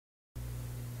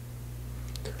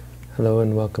Hello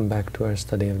and welcome back to our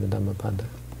study of the Dhammapada.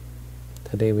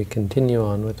 Today we continue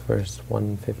on with verse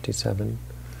 157,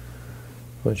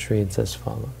 which reads as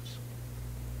follows.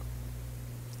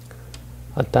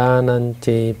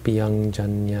 Atananche piyang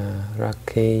janya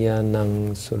rakeya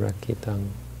nang surakitang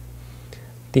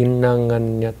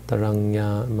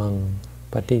tinanganyatarangya mang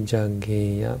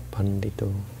patijageya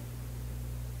pandito.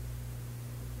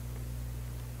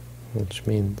 Which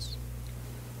means,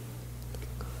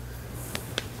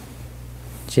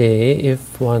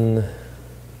 if one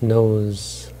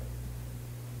knows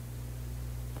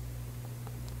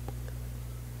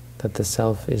that the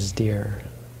self is dear,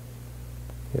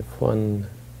 if one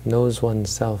knows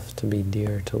oneself to be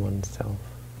dear to oneself,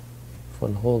 if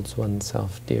one holds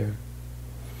oneself dear,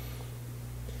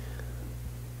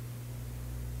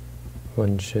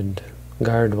 one should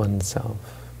guard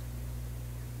oneself,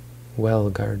 well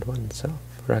guard oneself.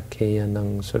 Rakeya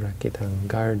nang surakitang,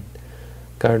 guard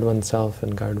oneself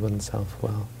and guard oneself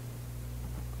well.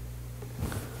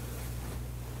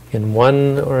 In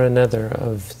one or another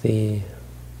of the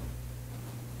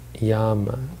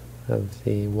yama, of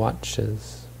the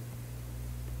watches,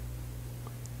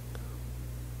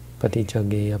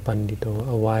 patijageya pandito,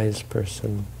 a wise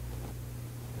person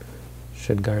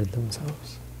should guard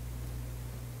themselves,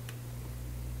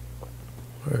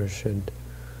 or should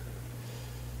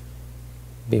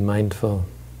be mindful.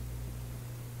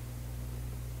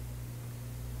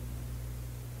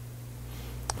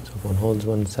 If one holds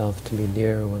oneself to be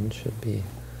dear, one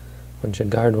should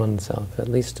guard oneself, at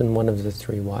least in one of the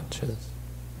three watches.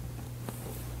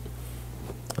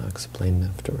 I'll explain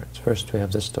afterwards. First we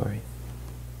have the story.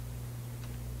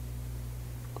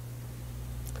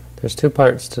 There's two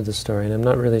parts to the story, and I'm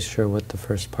not really sure what the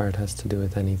first part has to do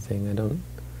with anything.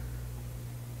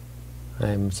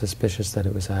 I'm suspicious that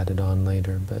it was added on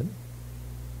later,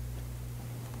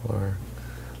 or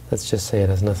let's just say it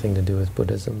has nothing to do with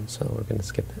Buddhism, so we're going to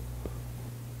skip it.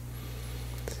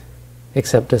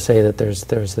 Except to say that there's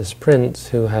this prince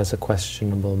who has a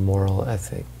questionable moral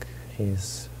ethic.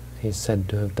 He's said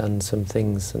to have done some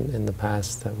things in the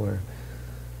past that were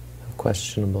of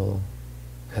questionable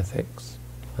ethics.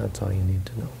 That's all you need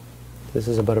to know. This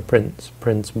is about a prince,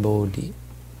 Prince Bodhi.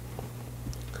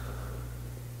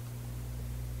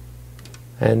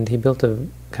 And he built a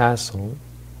castle,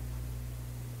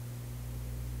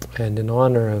 and in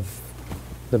honor of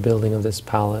the building of this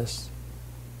palace,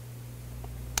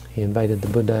 he invited the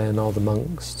Buddha and all the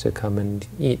monks to come and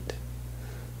eat.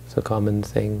 It's a common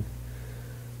thing.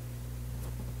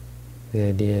 The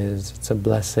idea is it's a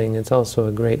blessing. It's also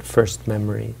a great first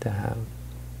memory to have.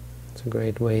 It's a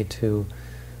great way to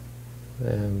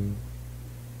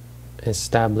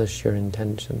establish your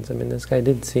intentions. I mean, this guy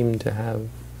did seem to have,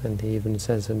 and he even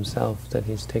says himself that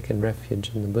he's taken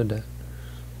refuge in the Buddha.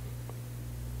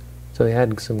 So he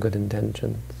had some good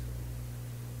intentions.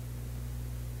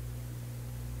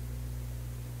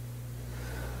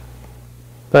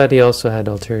 But he also had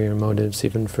ulterior motives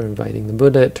even for inviting the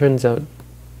Buddha. It turns out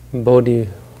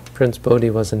Prince Bodhi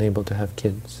wasn't able to have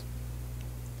kids.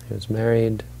 He was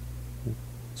married,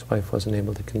 his wife wasn't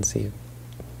able to conceive.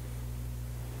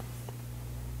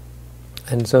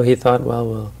 And so he thought,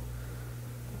 well,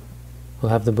 we'll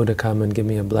have the Buddha come and give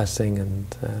me a blessing,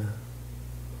 and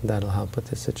that'll help with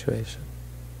the situation.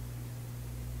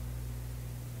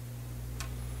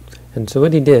 And so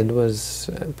what he did was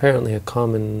apparently a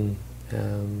common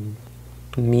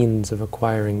means of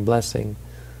acquiring blessing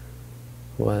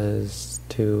was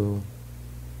to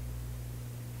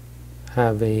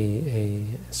have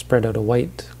spread out a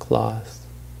white cloth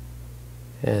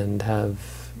and have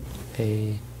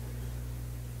a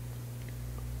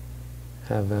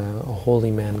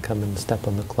holy man come and step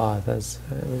on the cloth as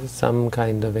some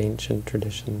kind of ancient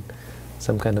tradition,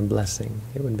 some kind of blessing.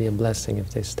 It would be a blessing if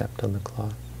they stepped on the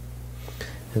cloth.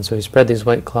 And so he spread these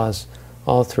white cloths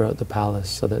all throughout the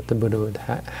palace so that the Buddha would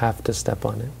have to step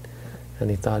on it. And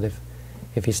he thought, if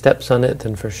he steps on it,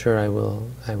 then for sure I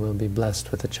will be blessed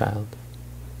with a child.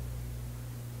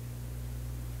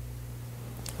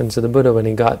 And so the Buddha, when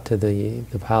he got to the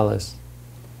palace,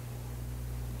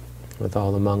 with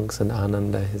all the monks and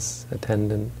Ananda, his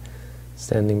attendant,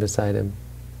 standing beside him,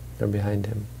 or behind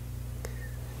him,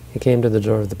 he came to the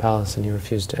door of the palace and he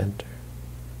refused to enter.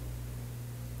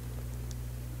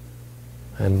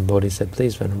 And Bodhi said,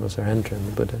 "Please, Venerable Sir, enter." And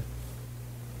the Buddha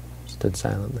stood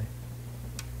silently.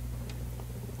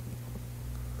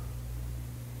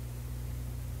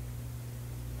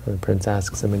 And the prince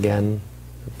asks him again,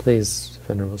 "Please,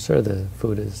 Venerable Sir, the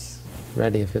food is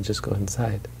ready if you'll just go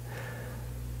inside."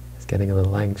 He's getting a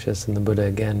little anxious, and the Buddha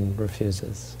again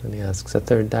refuses. And he asks a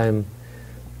third time,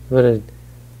 "Buddha,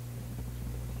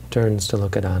 turns to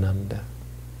look at Ananda.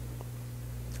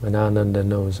 And Ananda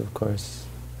knows, of course,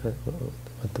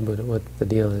 what the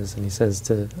deal is, and he says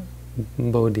to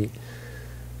Bodhi,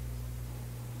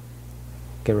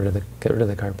 get rid of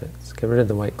the carpets, get rid of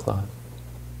the white cloth.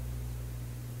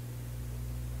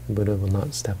 The Buddha will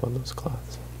not step on those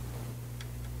cloths.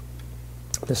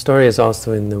 The story is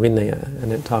also in the Vinaya,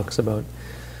 and it talks about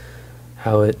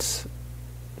how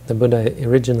the Buddha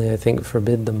originally, I think,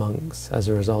 forbid the monks as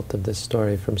a result of this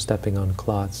story from stepping on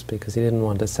cloths, because he didn't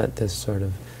want to set this sort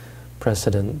of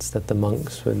precedence that the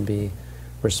monks would be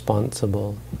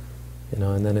responsible,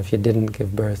 and then if you didn't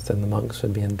give birth, then the monks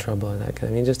would be in trouble, and that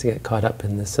kind of, just to get caught up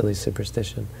in this silly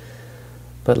superstition.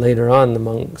 But later on, the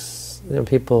monks,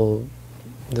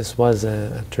 this was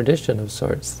a tradition of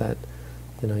sorts that,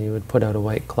 you would put out a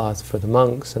white cloth for the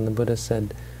monks, and the Buddha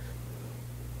said,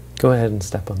 go ahead and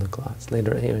step on the cloths.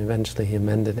 Later, eventually he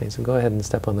amended it. He said, go ahead and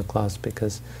step on the cloths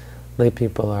because lay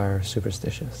people are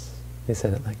superstitious. He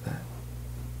said it like that,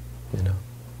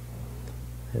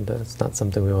 And it's not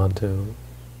something we want to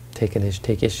take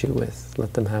issue with.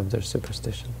 Let them have their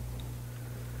superstition.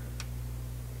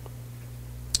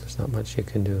 There's not much you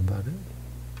can do about it.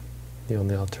 The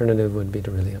only alternative would be to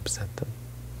really upset them.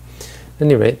 At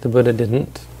any rate, the Buddha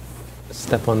didn't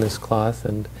step on this cloth,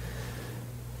 and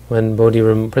when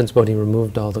Prince Bodhi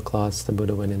removed all the cloths, the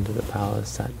Buddha went into the palace,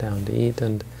 sat down to eat,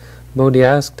 and Bodhi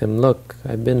asked him, look,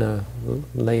 I've been a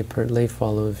lay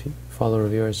follower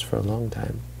of yours for a long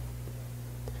time.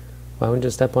 Why wouldn't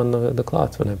you step on the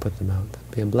cloth when I put them out?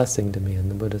 That'd be a blessing to me. And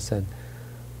the Buddha said,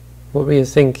 what were you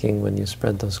thinking when you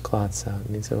spread those cloths out?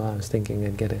 And he said, well, I was thinking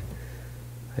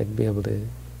I'd be able to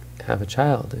have a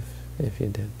child if you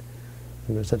did. And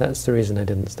the Buddha said, that's the reason I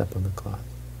didn't step on the cloth.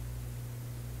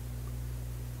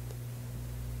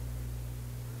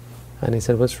 And he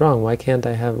said, what's wrong? Why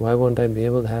won't I be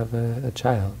able to have a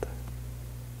child?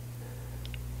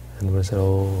 And the Buddha said,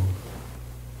 oh,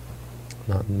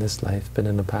 not in this life, but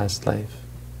in a past life,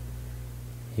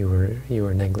 you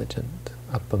were negligent,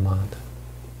 appamad.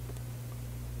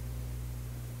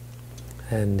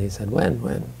 And he said, when?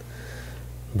 The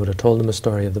Buddha told him a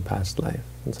story of the past life.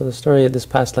 And so this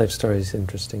past life story is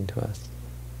interesting to us,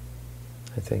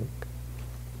 I think.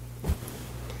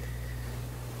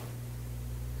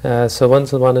 So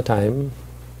once upon a time,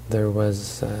 there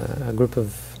was a group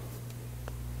of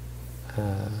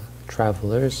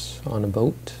travelers on a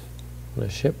boat, on a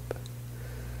ship,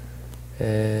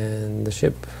 and the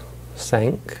ship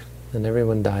sank, and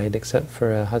everyone died except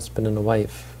for a husband and a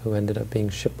wife who ended up being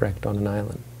shipwrecked on an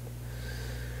island.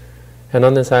 And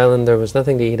on this island there was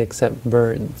nothing to eat except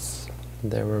birds.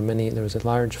 There was a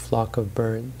large flock of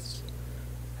birds,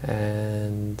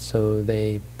 and so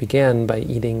they began by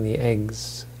eating the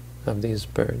eggs of these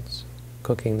birds,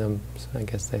 cooking them. So I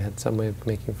guess they had some way of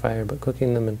making fire, but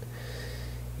cooking them and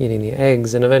eating the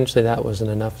eggs, and eventually that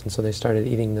wasn't enough, and so they started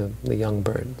eating the young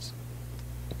birds.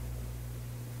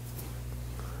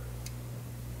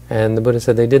 And the Buddha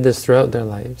said they did this throughout their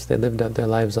lives. They lived out their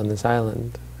lives on this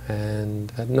island,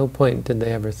 and at no point did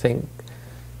they ever think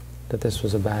that this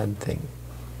was a bad thing.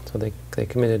 So they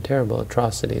committed terrible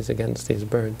atrocities against these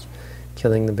birds,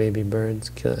 killing the baby birds,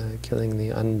 killing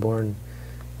the unborn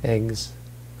eggs.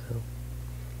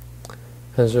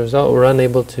 As a result, they were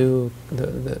unable to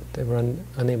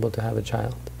have a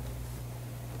child.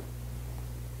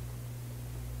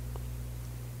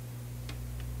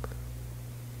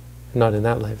 Not in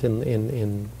that life.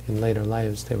 In later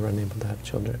lives, they were unable to have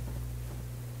children.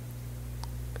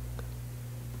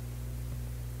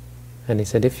 And he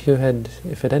said,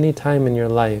 if at any time in your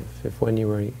life, if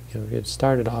you had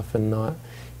started off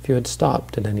if you had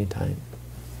stopped at any time,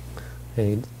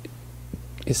 and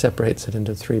he separates it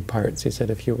into three parts. He said,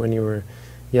 when you were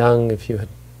young, if you had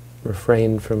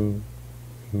refrained from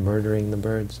murdering the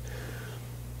birds,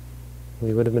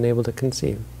 we would have been able to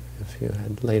conceive. If you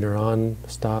had later on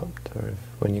stopped, or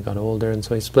when you got older. And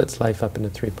so he splits life up into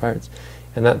three parts.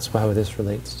 And that's how this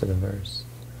relates to the verse.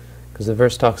 Because the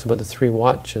verse talks about the three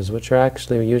watches, which are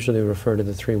actually usually refer to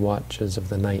the three watches of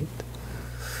the night.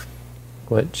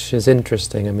 Which is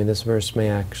interesting. I mean, this verse may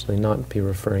actually not be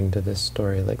referring to this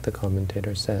story like the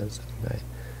commentator says. I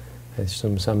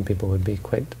assume some people would be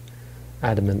quite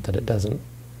adamant that it doesn't.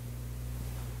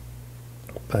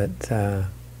 But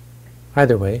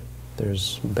either way,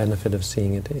 there's benefit of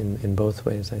seeing it in both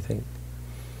ways, I think.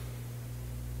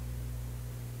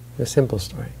 A simple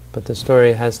story, but the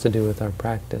story has to do with our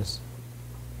practice.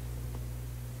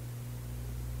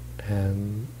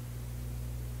 In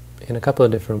a couple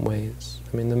of different ways.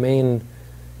 I mean, the main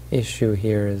issue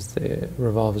here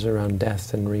revolves around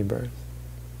death and rebirth,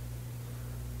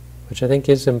 which I think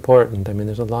is important. I mean,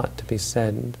 there's a lot to be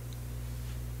said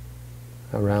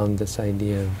around this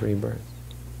idea of rebirth.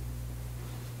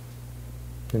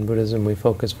 In Buddhism, we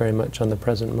focus very much on the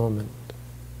present moment.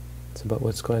 It's about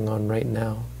what's going on right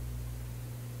now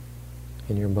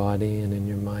in your body and in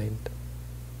your mind.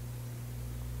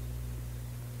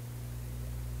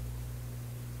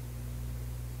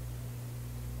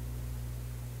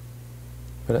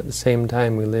 But at the same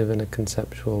time, we live in a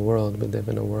conceptual world. We live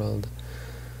in a world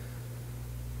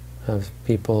of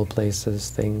people,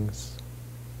 places, things.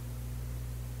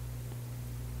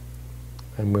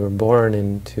 And we were born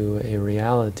into a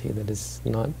reality that is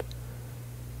not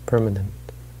permanent.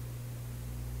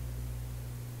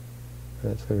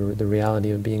 That's the reality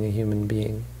of being a human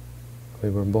being. We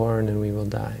were born and we will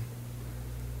die.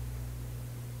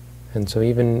 And so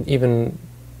even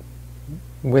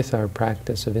with our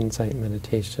practice of insight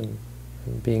meditation,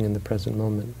 and being in the present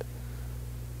moment,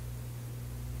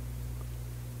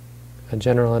 a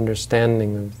general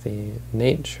understanding of the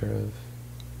nature of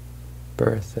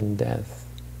birth and death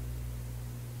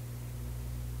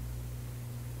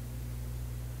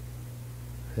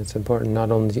it's important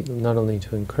not only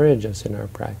to encourage us in our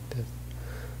practice,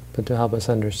 but to help us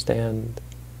understand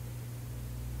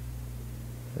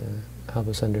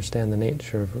the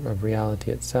nature of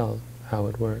reality itself, how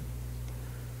it works.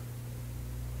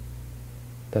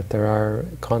 That there are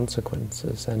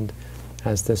consequences, and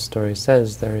as this story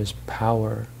says, there is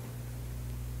power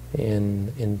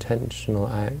in intentional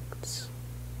acts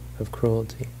of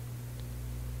cruelty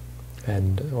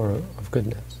or of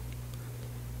goodness.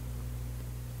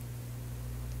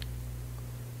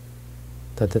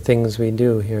 That the things we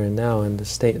do here and now and the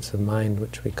states of mind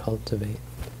which we cultivate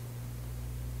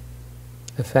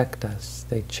affect us.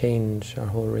 They change our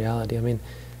whole reality. I mean,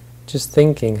 just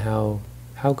thinking how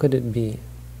could it be?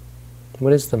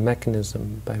 What is the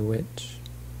mechanism by which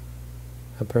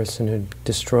a person who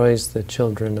destroys the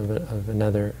children of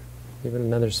another, even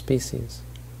another species,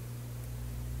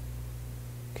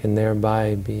 can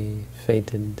thereby be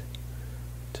fated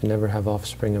to never have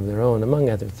offspring of their own, among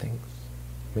other things?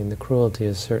 I mean, the cruelty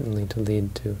is certain to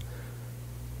lead to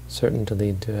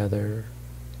other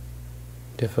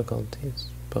difficulties,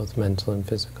 both mental and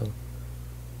physical.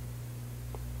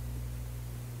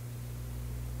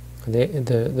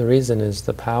 The reason is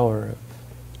the power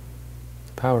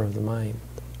of the mind,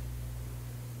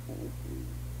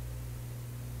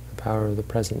 the power of the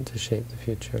present to shape the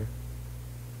future,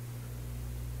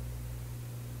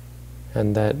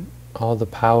 and that all the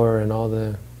power and all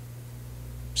the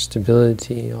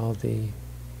stability, all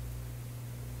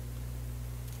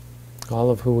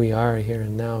of who we are here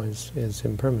and now is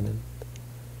impermanent.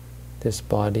 This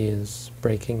body is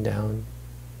breaking down.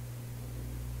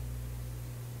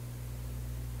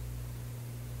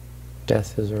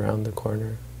 Death is around the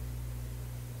corner.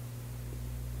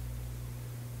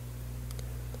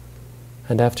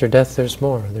 And after death there's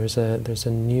more. There's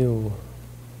a new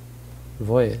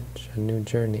voyage, a new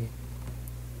journey.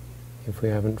 If we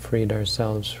haven't freed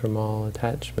ourselves from all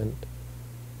attachment,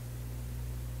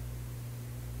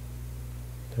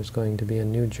 there's going to be a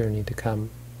new journey to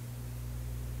come.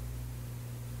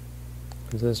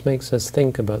 And so this makes us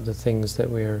think about the things that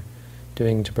we are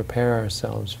doing to prepare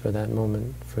ourselves for that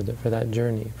moment, for that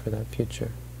journey, for that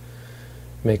future.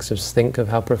 It makes us think of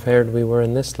how prepared we were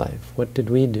in this life. What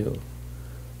did we do?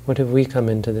 What have we come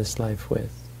into this life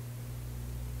with?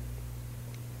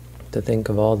 To think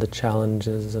of all the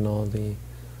challenges and all the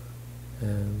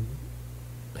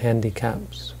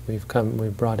handicaps we've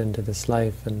brought into this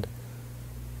life, and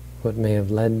what may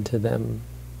have led to them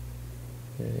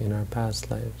in our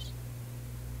past lives.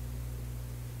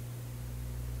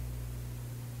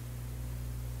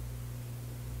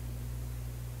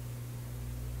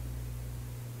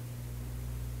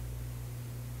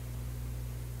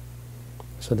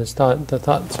 So the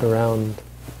thoughts around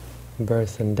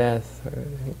birth and death are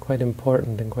quite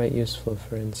important and quite useful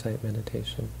for insight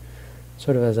meditation,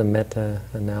 sort of as a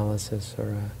meta-analysis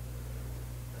or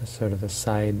a sort of a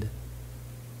side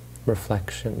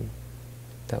reflection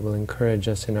that will encourage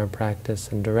us in our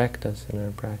practice and direct us in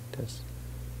our practice.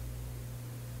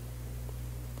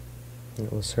 And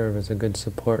it will serve as a good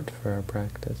support for our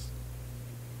practice.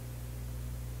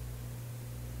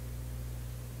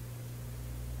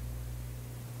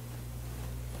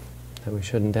 That we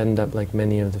shouldn't end up like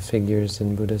many of the figures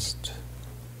in Buddhist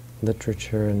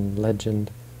literature and legend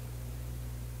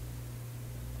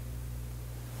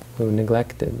who were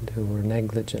negligent, who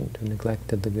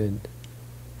neglected the good,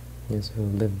 who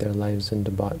lived their lives in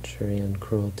debauchery and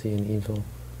cruelty and evil.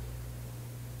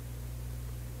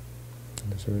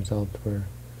 And as a result were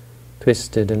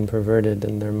twisted and perverted,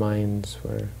 and their minds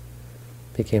were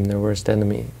became their worst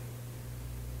enemy.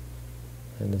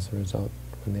 And as a result,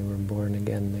 when they were born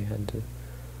again, they had to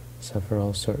suffer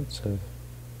all sorts of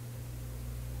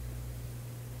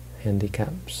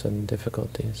handicaps and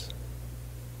difficulties.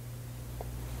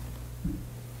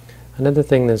 Another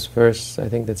thing this verse, I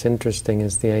think, that's interesting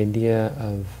is the idea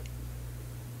of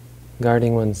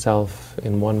guarding oneself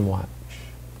in one watch.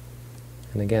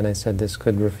 And again, I said this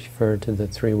could refer to the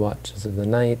 3 watches of the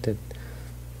night.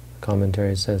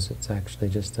 Commentary says it's actually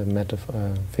just a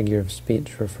metaphor, figure of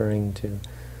speech referring to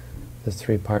the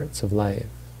 3 parts of life.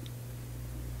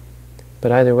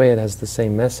 But either way, it has the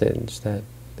same message, that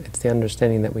it's the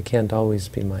understanding that we can't always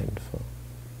be mindful.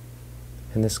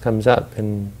 And this comes up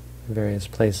in various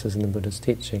places in the Buddha's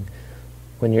teaching.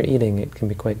 When you're eating, it can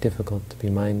be quite difficult to be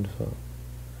mindful.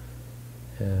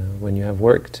 When you have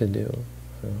work to do,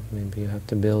 maybe you have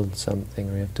to build something,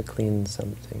 or you have to clean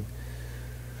something,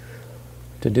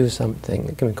 to do something,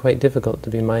 it can be quite difficult to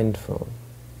be mindful.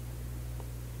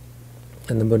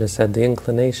 And the Buddha said the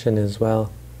inclination is,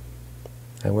 well,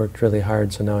 I worked really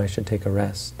hard, so now I should take a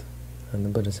rest. And the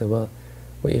Buddha said, well,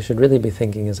 what you should really be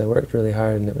thinking is, I worked really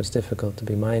hard and it was difficult to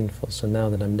be mindful, so now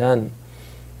that I'm done,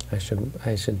 I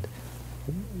should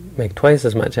make twice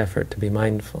as much effort to be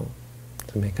mindful,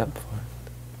 to make up for it.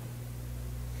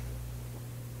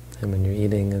 And when you're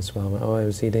eating as well, oh, I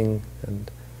was eating and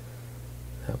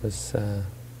that was a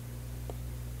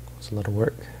lot of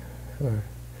work, or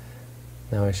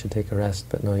now I should take a rest,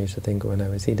 but no, you should think, when I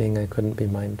was eating I couldn't be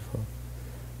mindful,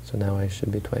 so now I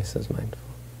should be twice as mindful,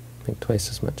 make twice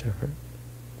as much effort.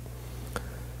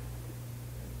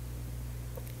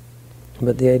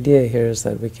 But the idea here is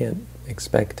that we can't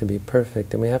expect to be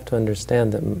perfect, and we have to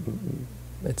understand that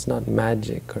it's not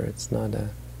magic, or it's not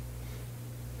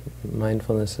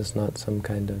mindfulness is not some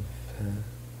kind of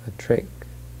a trick.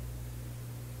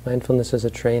 Mindfulness is a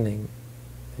training,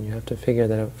 and you have to figure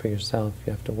that out for yourself.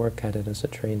 You have to work at it as a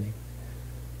training.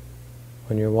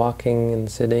 When you're walking and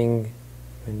sitting,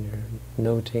 when you're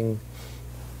noting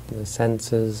the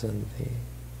senses and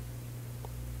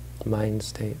the mind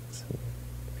states and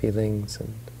feelings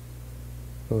and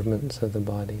movements of the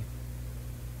body,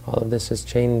 all of this is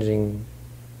changing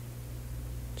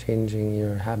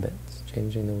your habits,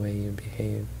 changing the way you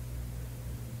behave,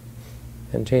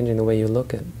 and changing the way you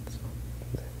look at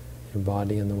your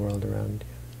body and the world around you.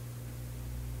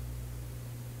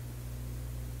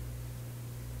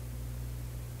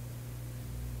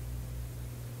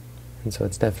 And so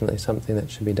it's definitely something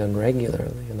that should be done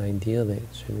regularly, and ideally it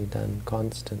should be done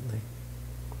constantly.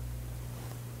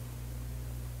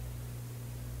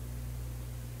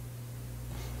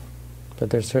 But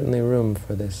there's certainly room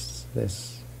for this,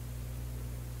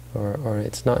 or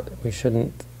it's not, we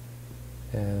shouldn't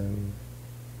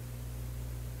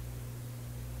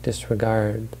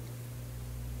disregard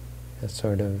a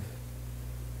sort of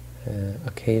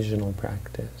occasional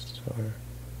practice or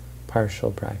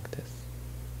partial practice.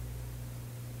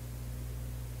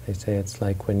 They say it's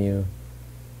like when you're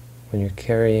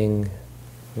carrying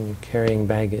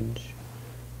baggage,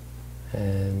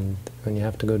 and when you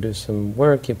have to go do some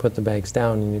work, you put the bags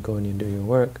down and you go and you do your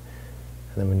work,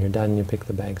 and then when you're done, you pick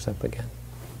the bags up again.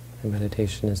 And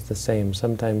meditation is the same.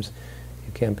 Sometimes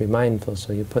you can't be mindful,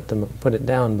 so you put it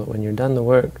down, but when you're done the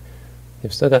work,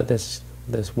 you've still got this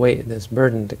weight, this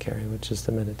burden to carry, which is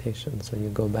the meditation. So you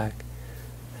go back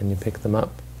and you pick them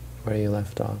up where you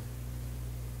left off.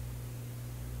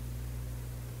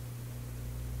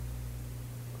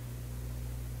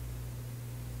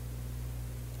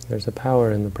 There's a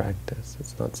power in the practice.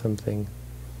 It's not something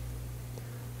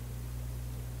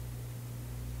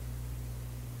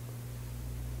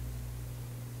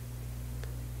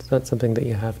that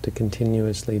you have to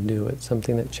continuously do. It's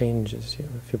something that changes you.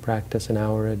 If you practice an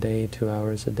hour a day, 2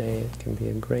 hours a day, it can be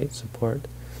a great support.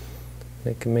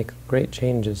 It can make great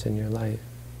changes in your life.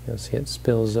 You'll see it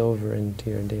spills over into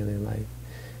your daily life,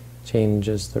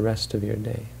 changes the rest of your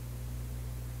day.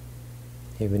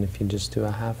 Even if you just do a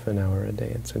half an hour a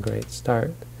day, it's a great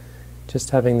start.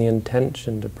 Just having the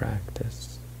intention to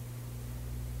practice,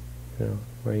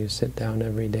 where you sit down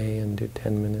every day and do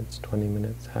 10 minutes, 20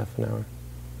 minutes, half an hour,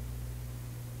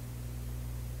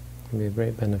 can be a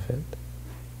great benefit.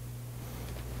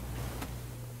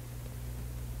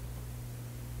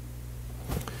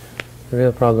 The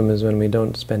real problem is when we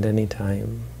don't spend any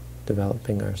time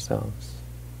developing ourselves.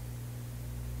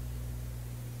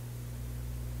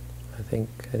 I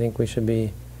think we should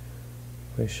be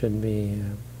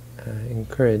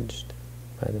encouraged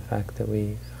by the fact that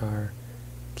we are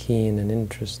keen and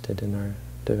interested in our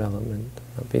development.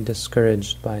 Not be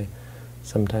discouraged by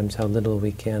sometimes how little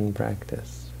we can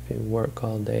practice. If you work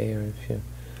all day, or if you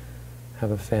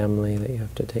have a family that you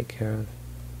have to take care of.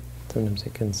 Sometimes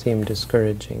it can seem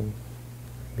discouraging.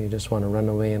 You just want to run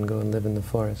away and go and live in the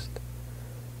forest.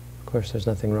 Of course, there's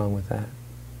nothing wrong with that.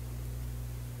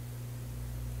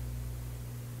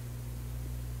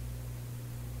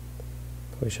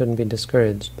 We shouldn't be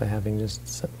discouraged by having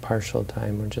just partial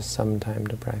time or just some time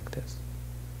to practice.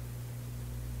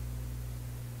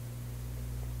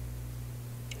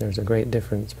 There's a great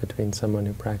difference between someone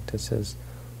who practices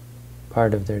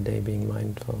part of their day being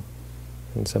mindful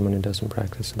and someone who doesn't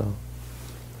practice at all.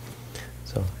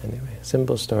 So anyway,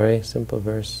 simple story, simple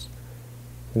verse.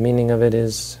 The meaning of it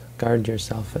is, guard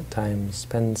yourself at times,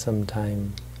 spend some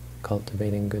time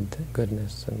cultivating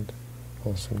goodness and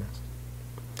wholesomeness.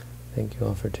 Thank you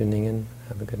all for tuning in.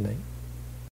 Have a good night.